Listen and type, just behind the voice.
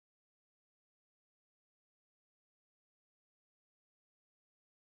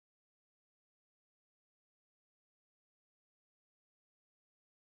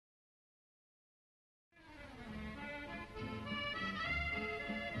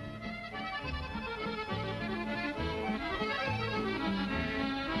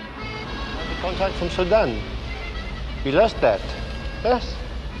Contract from Sudan. You lost that. Yes.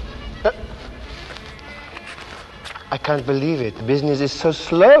 I can't believe it. Business is so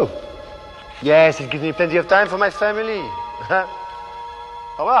slow. Yes, it gives me plenty of time for my family. Au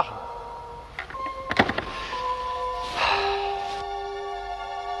revoir.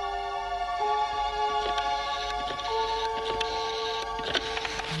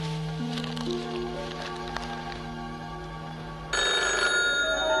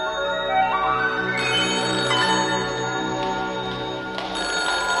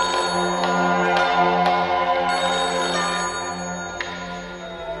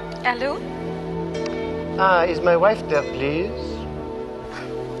 Hello? Is my wife there, please?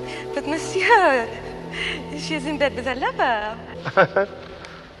 But monsieur, she is in bed with a lover.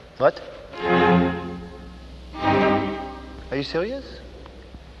 What? Are you serious?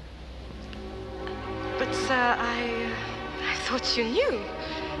 But sir, I thought you knew.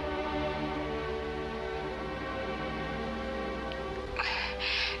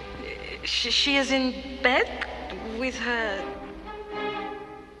 She is in bed with her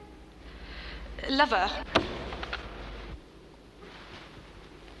lover.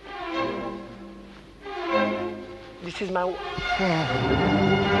 This is my...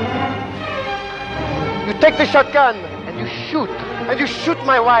 You take the shotgun and you shoot. And you shoot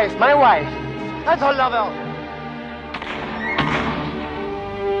my wife. My wife. And her lover.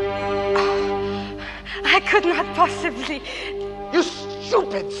 I could not possibly. You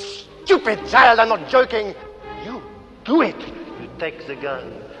stupid child. I'm not joking. You do it. You take the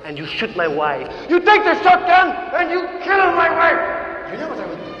gun and you shoot my wife. You take the shotgun and you kill my wife. You know what I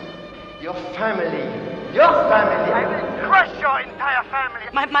would do? Your family. I will crush your entire family.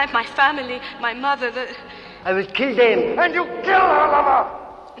 My family, my mother, I will kill them. And you kill her lover.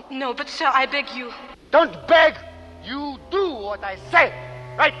 No, but sir, I beg you. Don't beg. You do what I say.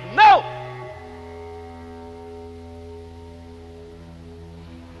 Right now.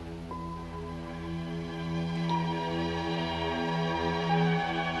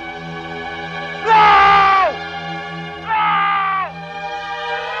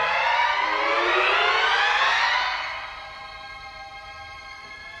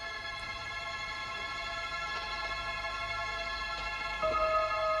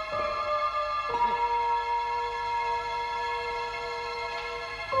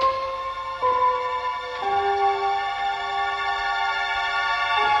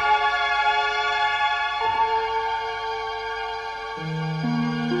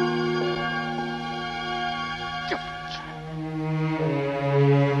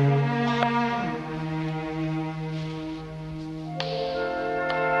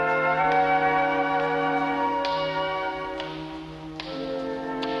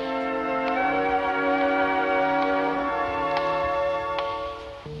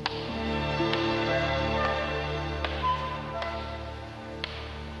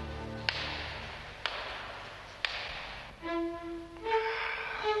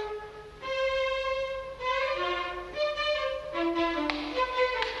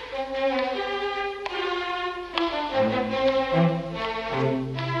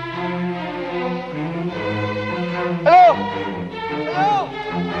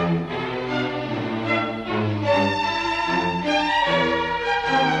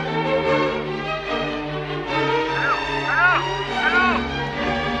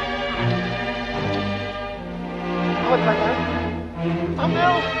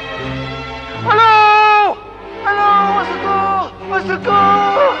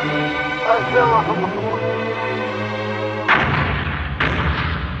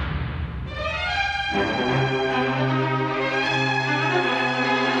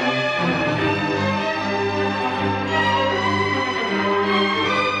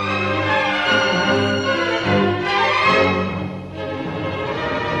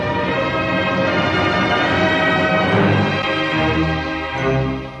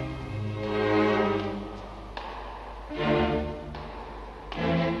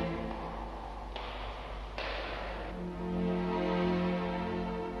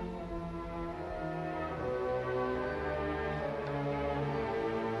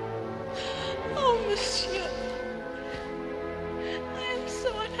 Monsieur, I am so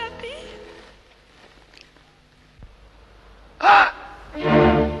unhappy.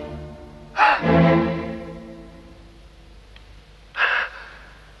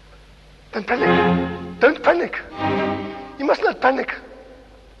 Don't panic. Don't panic. You must not panic.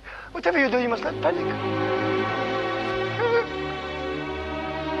 Whatever you do, you must not panic.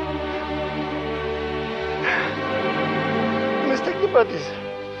 You must take the bodies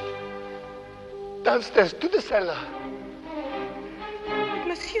downstairs to the cellar.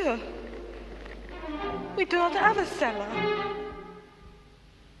 Monsieur, We do not have a cellar.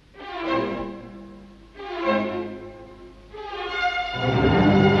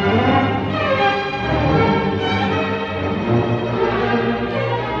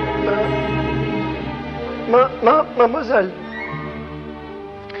 Mademoiselle,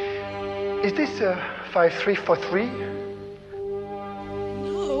 is this 5343?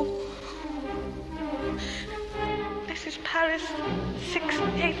 No. This is Paris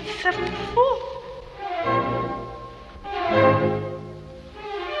 6874.